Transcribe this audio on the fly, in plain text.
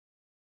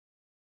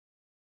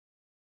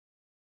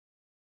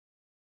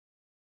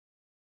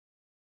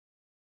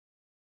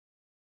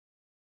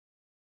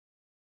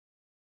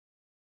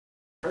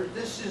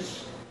This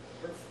is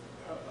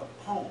a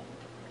poem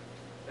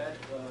that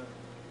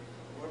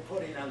we're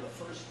putting on the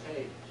first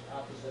page,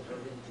 opposite her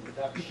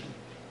introduction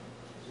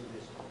to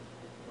this book.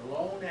 The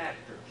Lone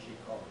Actor, she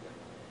called it.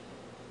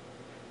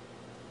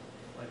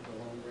 Like the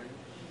Lone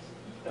Ranger.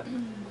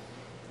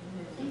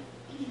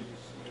 She's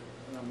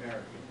an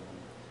American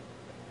woman.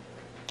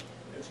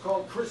 It's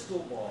called Crystal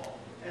Ball,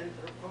 and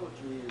her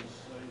poetry is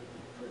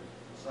pretty,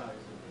 the size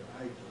of it.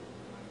 I do,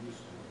 I used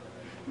to, but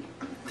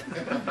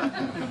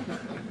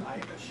I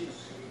don't. She's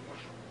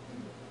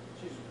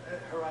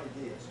her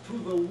ideas. To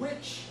the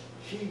which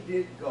she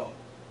did go,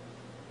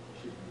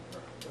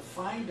 to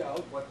find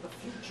out what the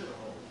future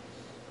holds.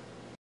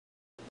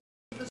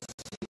 The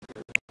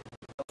secret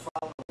of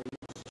following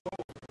is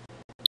told.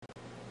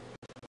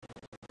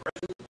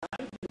 Present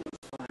time you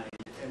must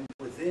find, and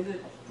within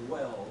it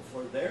dwell,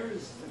 for there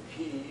is the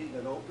key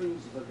that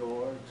opens the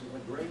door to the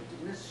great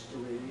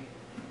mystery,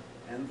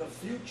 and the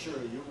future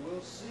you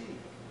will see.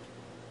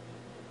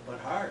 But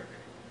hark,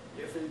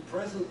 if in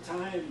present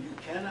time you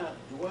cannot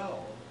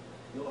dwell,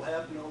 you'll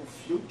have no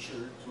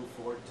future to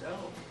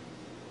foretell.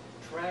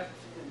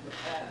 Trapped in the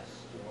past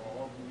you'll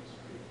always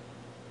be.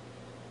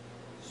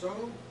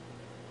 So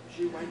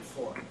she went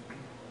forth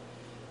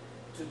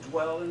to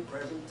dwell in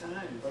present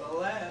time. But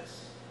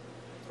alas,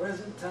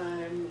 present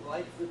time,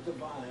 like the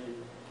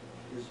divine,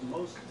 is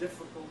most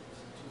difficult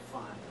to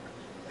find.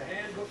 The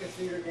Handbook of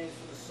Theater Games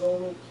for the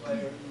Solo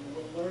Player, you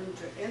will learn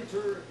to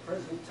enter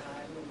present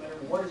time no matter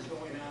what is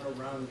going on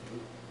around you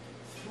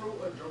through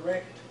a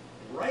direct,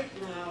 right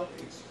now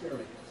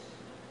experience.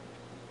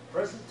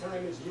 Present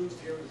time is used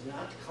here as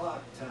not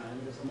clock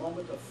time. It is a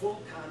moment of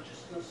full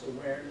consciousness,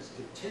 awareness,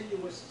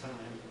 continuous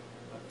time,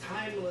 a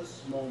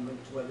timeless moment,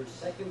 whether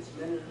seconds,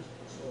 minutes,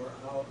 or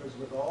hours,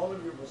 with all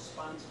of your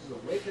responses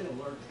awake and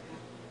alert,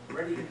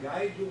 ready to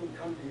guide you and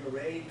come to your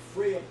aid,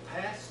 free of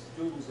past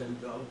do's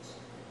and don'ts.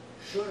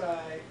 Should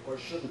I or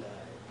shouldn't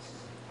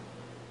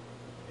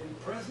I? In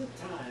present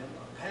time,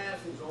 a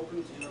path is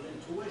open to your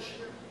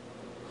intuition,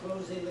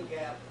 closing the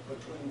gap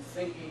between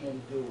thinking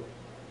and doing,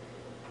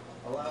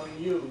 allowing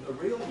you, the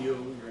real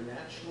you, your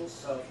natural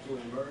self, to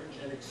emerge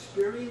and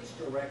experience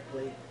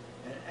directly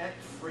and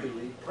act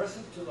freely,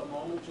 present to the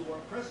moment you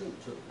are present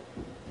to.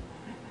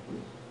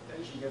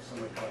 Then she gives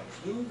some advice.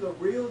 You, the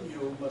real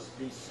you, must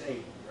be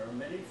seen. There are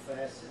many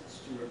facets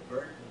to your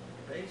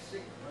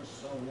basic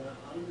persona,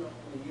 unknown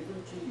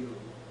even to you,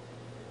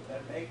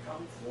 that may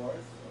come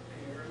forth,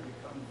 appear, and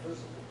become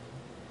visible.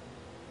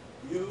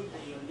 You,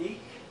 the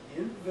unique,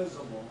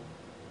 invisible,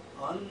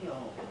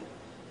 unknown,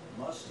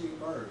 must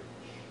emerge,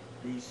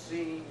 be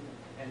seen,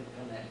 and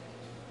connect.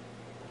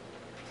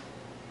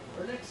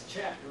 Our next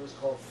chapter is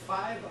called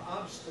 5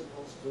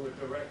 Obstacles to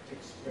a Direct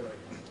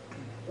Experience.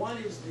 One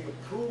is the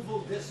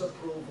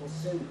approval-disapproval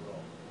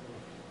syndrome,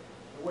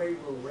 the way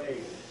we're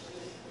raised,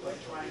 by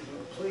trying to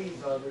please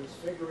others,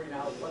 figuring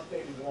out what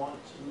they want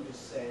you to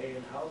say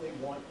and how they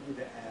want you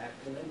to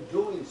act, and then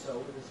doing so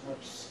with as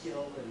much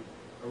skill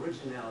and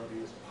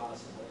originality as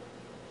possible.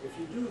 If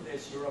you do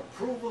this, your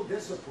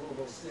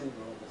approval-disapproval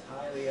syndrome is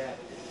highly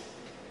active.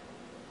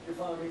 You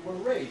follow me? We're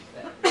raised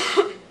that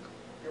way.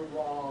 You're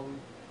wrong.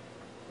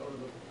 Go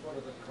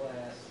to the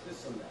class.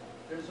 This and that.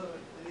 There's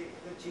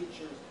the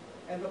teachers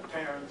and the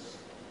parents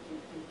who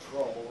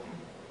control.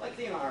 Like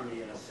the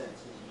army, in a sense,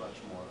 is much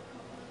more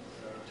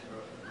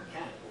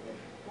mechanical.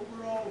 But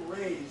we're all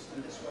raised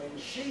in this way. And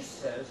she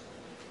says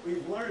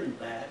we've learned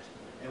that.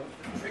 And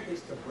the trick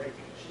is to break it.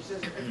 She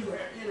says, if you are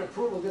in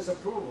approval,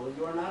 disapproval,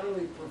 you are not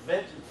only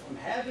prevented from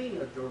having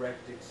a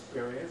direct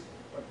experience,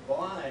 but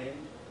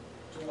blind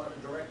to what a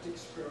direct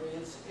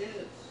experience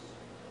is.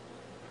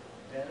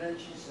 And then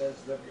she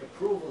says that the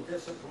approval,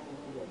 disapproval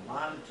will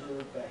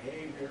monitor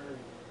behavior,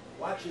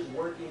 watch it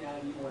working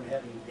on you when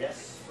having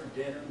guests for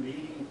dinner,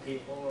 meeting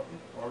people,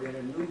 or in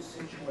a new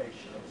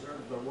situation.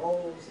 Observe the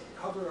roles,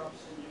 the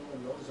cover-ups in you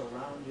and those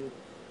around you,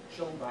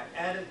 shown by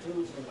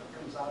attitudes and what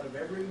comes out of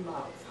every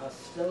mouth: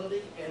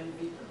 hostility,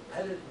 envy,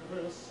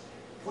 competitiveness,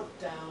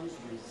 put-downs,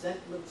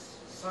 resentments,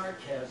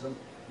 sarcasm,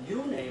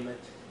 you name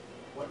it.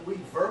 What we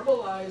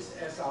verbalize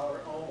as our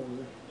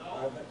own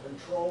are the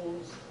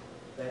controls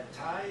that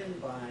tie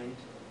and bind,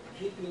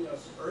 keeping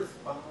us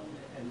earthbound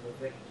and the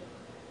victim.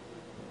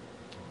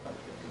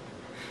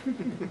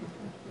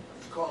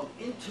 It's called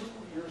Into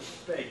Your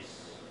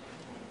Space.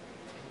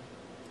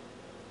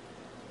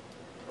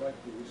 I like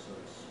the use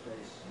of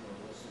space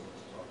Melissa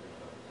was talking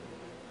about.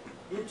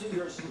 Into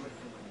your space.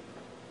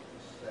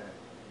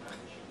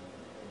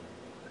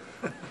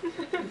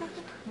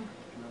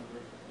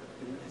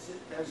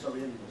 Those are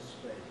in the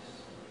space.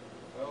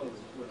 Oh,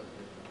 it's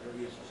very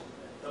interesting.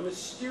 The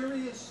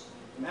mysterious,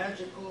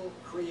 magical,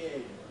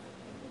 creative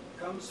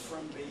comes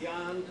from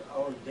beyond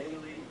our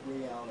daily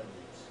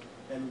realities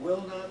and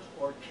will not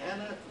or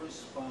cannot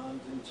respond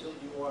until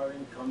you are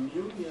in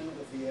communion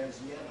with the as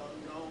yet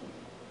unknown.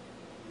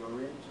 Your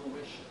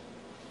intuition,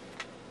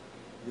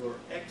 your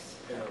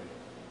experience.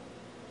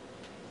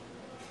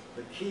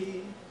 The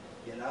key,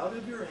 get out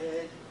of your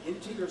head,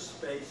 into your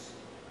space,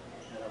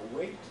 and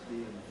await the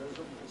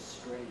invisible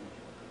stranger.